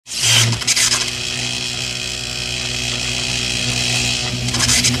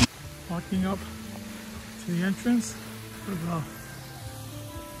walking up to the entrance for the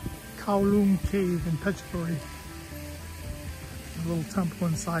Khao Luang cave in Phetchaburi. A little temple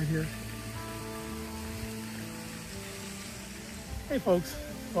inside here. Hey folks,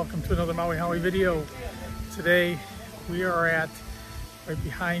 welcome to another Mauihowey video. Today we are at, right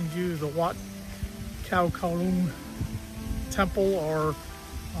behind you, the Wat Khao Luang temple or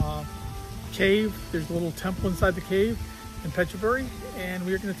cave. There's a little temple inside the cave in Phetchaburi, and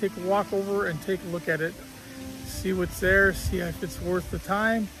we're going to take a walk over and take a look at it, see what's there, see if it's worth the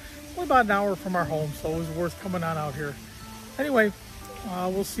time. It's only about an hour from our home, so it was worth coming on out here. Anyway,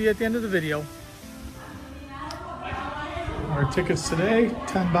 we'll see you at the end of the video. Our tickets today,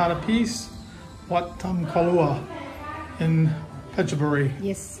 10 baht a piece. Wat Khao Luang in Phetchaburi.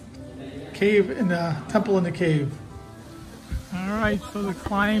 Yes. Cave in the temple in the cave. All right, so the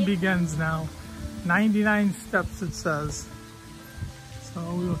climb begins now. 99 steps it says. So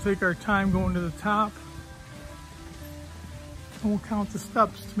we'll take our time going to the top. And we'll count the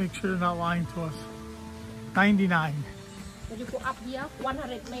steps to make sure they're not lying to us. 99. When you go up here,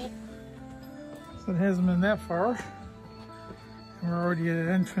 100 meters. So it hasn't been that far. And we're already at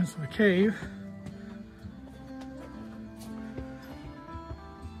the entrance of the cave.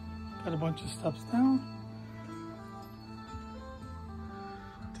 Got a bunch of steps down.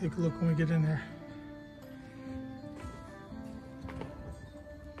 Take a look when we get in there.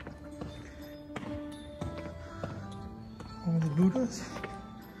 All the Buddhas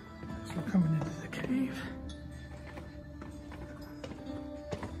as we're coming into the cave.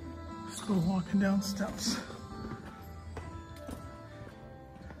 Still walking down steps.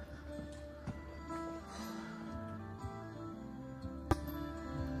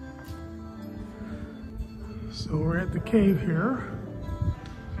 So we're at the cave here.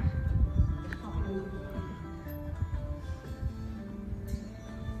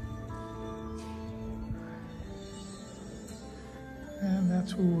 And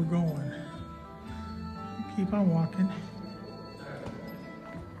that's where we're going. Keep on walking.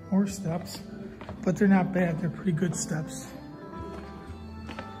 More steps, but they're not bad. They're pretty good steps.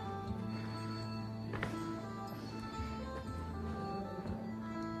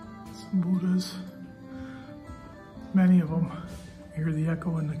 Some Buddhas. Many of them. You hear the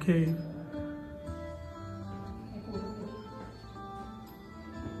echo in the cave.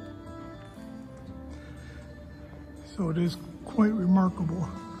 So it is quite remarkable.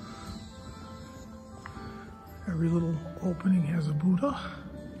 Every little opening has a Buddha.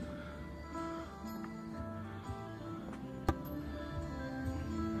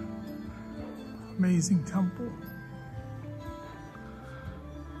 Amazing temple.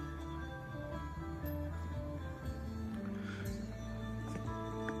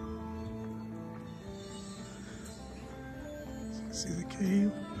 See the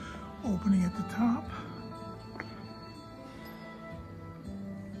cave opening at the top.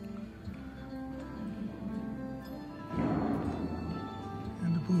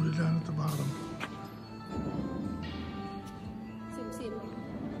 And the Buddha down at the bottom.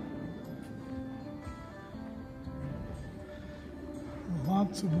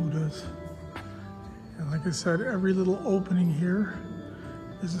 Lots of Buddhas. And like I said, every little opening here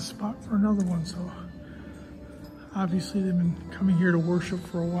is a spot for another one. So obviously they've been coming here to worship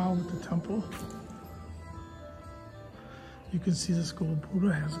for a while with the temple. You can see this gold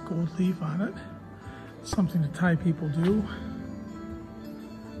Buddha has a gold leaf on it. Something the Thai people do.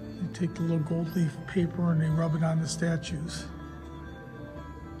 They take the little gold leaf paper and they rub it on the statues.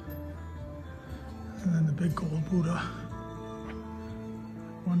 And then the big gold Buddha.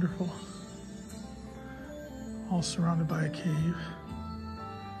 Wonderful. All surrounded by a cave.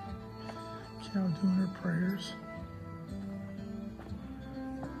 Cow doing her prayers.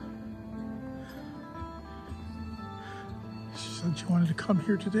 She said she wanted to come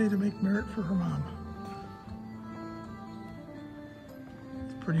here today to make merit for her mom.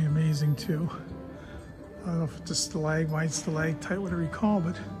 It's pretty amazing too. I don't know if it's a stalagmite, stalactite, whatever you call it,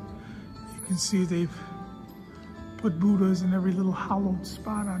 but you can see they've put Buddhas in every little hollowed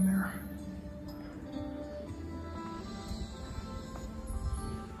spot on there.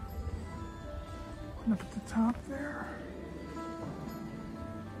 One up at the top there.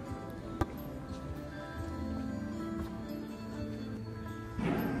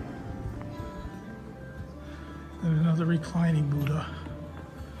 And another reclining Buddha.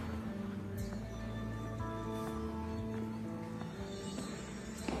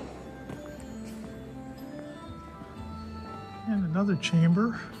 And another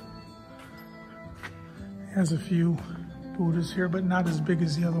chamber. Has a few Buddhas here, but not as big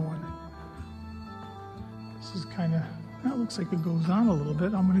as the other one. This is kind of That looks like it goes on a little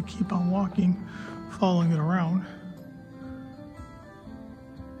bit. I'm going to keep on walking, following it around.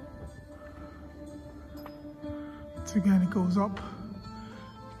 Once again, it goes up.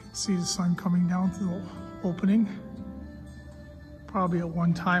 You can see the sun coming down through the opening. Probably at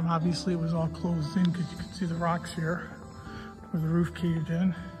one time, obviously, it was all closed in because you can see the rocks here where the roof caved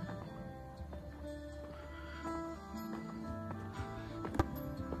in.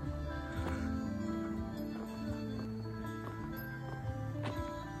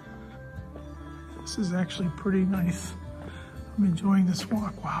 This is actually pretty nice. I'm enjoying this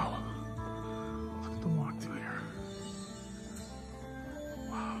walk. Wow. Look at the walk through here.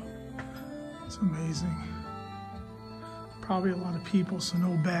 Wow. It's amazing. Probably a lot of people, so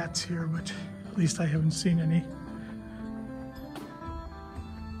no bats here, but at least I haven't seen any.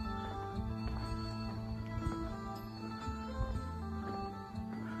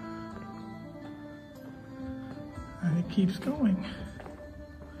 And it keeps going.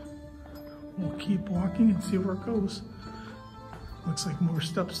 We'll keep walking and see where it goes. Looks like more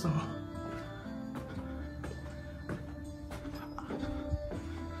steps though.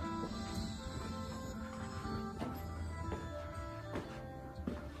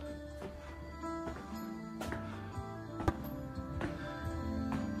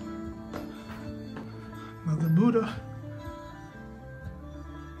 Another Buddha.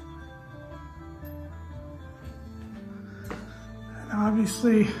 And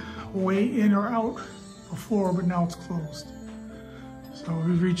obviously way in or out before, but now it's closed. So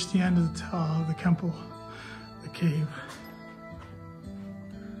we've reached the end of the temple, the cave.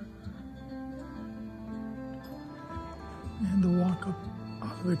 And the walk up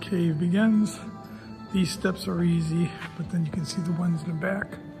out of the cave begins. These steps are easy, but then you can see the ones in the back.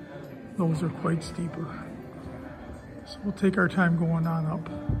 Those are quite steeper. So we'll take our time going on up.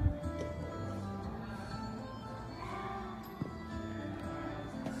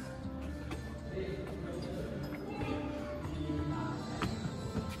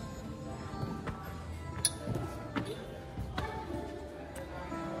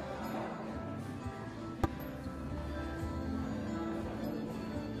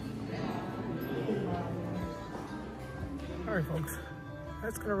 All right, folks,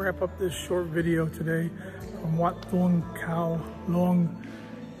 that's going to wrap up this short video today from Wat Thong Khao Luang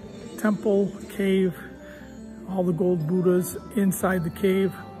Temple, cave, all the gold Buddhas inside the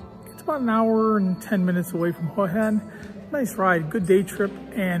cave. It's about an hour and 10 minutes away from Hua Hin. Nice ride, good day trip,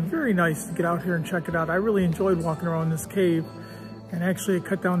 and very nice to get out here and check it out. I really enjoyed walking around this cave, and actually it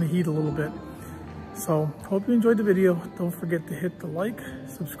cut down the heat a little bit. So, hope you enjoyed the video. Don't forget to hit the like,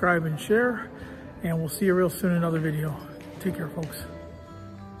 subscribe, and share, and we'll see you real soon in another video. Take care, folks.